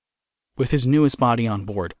With his newest body on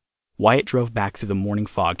board, Wyatt drove back through the morning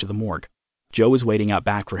fog to the morgue. Joe was waiting out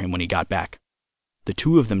back for him when he got back. The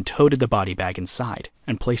two of them toted the body bag inside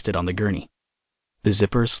and placed it on the gurney. The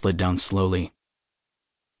zipper slid down slowly.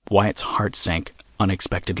 Wyatt's heart sank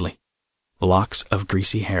unexpectedly. Locks of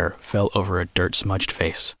greasy hair fell over a dirt-smudged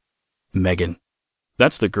face. Megan.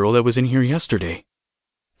 That's the girl that was in here yesterday.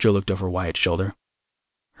 Joe looked over Wyatt's shoulder.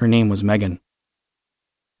 Her name was Megan.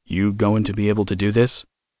 You going to be able to do this?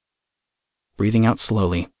 Breathing out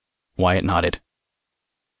slowly, Wyatt nodded.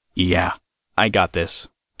 Yeah, I got this.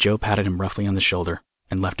 Joe patted him roughly on the shoulder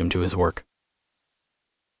and left him to his work.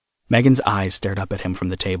 Megan's eyes stared up at him from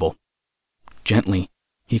the table. Gently,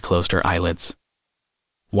 he closed her eyelids.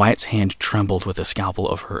 Wyatt's hand trembled with the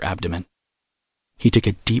scalpel over her abdomen. He took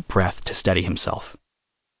a deep breath to steady himself.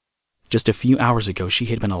 Just a few hours ago, she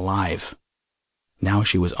had been alive. Now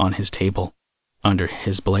she was on his table, under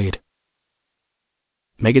his blade.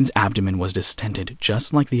 Megan's abdomen was distended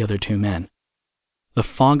just like the other two men. The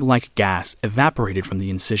fog-like gas evaporated from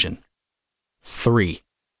the incision. 3.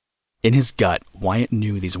 In his gut, Wyatt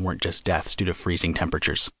knew these weren't just deaths due to freezing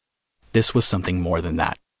temperatures. This was something more than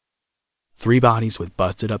that. 3 bodies with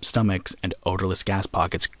busted-up stomachs and odorless gas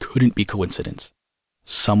pockets couldn't be coincidence.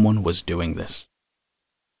 Someone was doing this.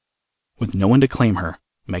 With no one to claim her,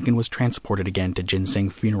 Megan was transported again to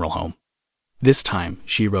Ginseng Funeral Home. This time,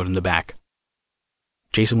 she rode in the back.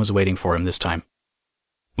 Jason was waiting for him this time.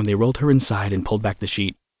 When they rolled her inside and pulled back the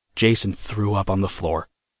sheet, Jason threw up on the floor.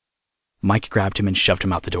 Mike grabbed him and shoved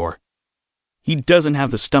him out the door. He doesn't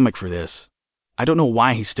have the stomach for this. I don't know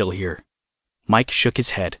why he's still here. Mike shook his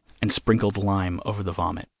head and sprinkled lime over the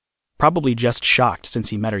vomit. Probably just shocked since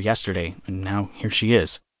he met her yesterday, and now here she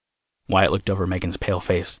is. Wyatt looked over Megan's pale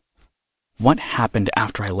face. What happened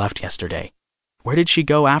after I left yesterday? Where did she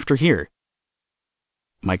go after here?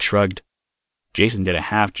 Mike shrugged. Jason did a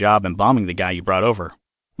half job embalming the guy you brought over.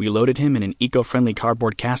 We loaded him in an eco-friendly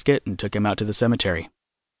cardboard casket and took him out to the cemetery.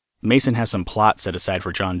 Mason has some plot set aside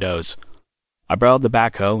for John Doe's. I borrowed the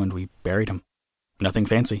backhoe and we buried him. Nothing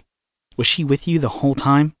fancy. Was she with you the whole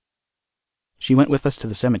time? She went with us to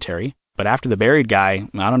the cemetery, but after the buried guy,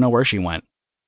 I don't know where she went.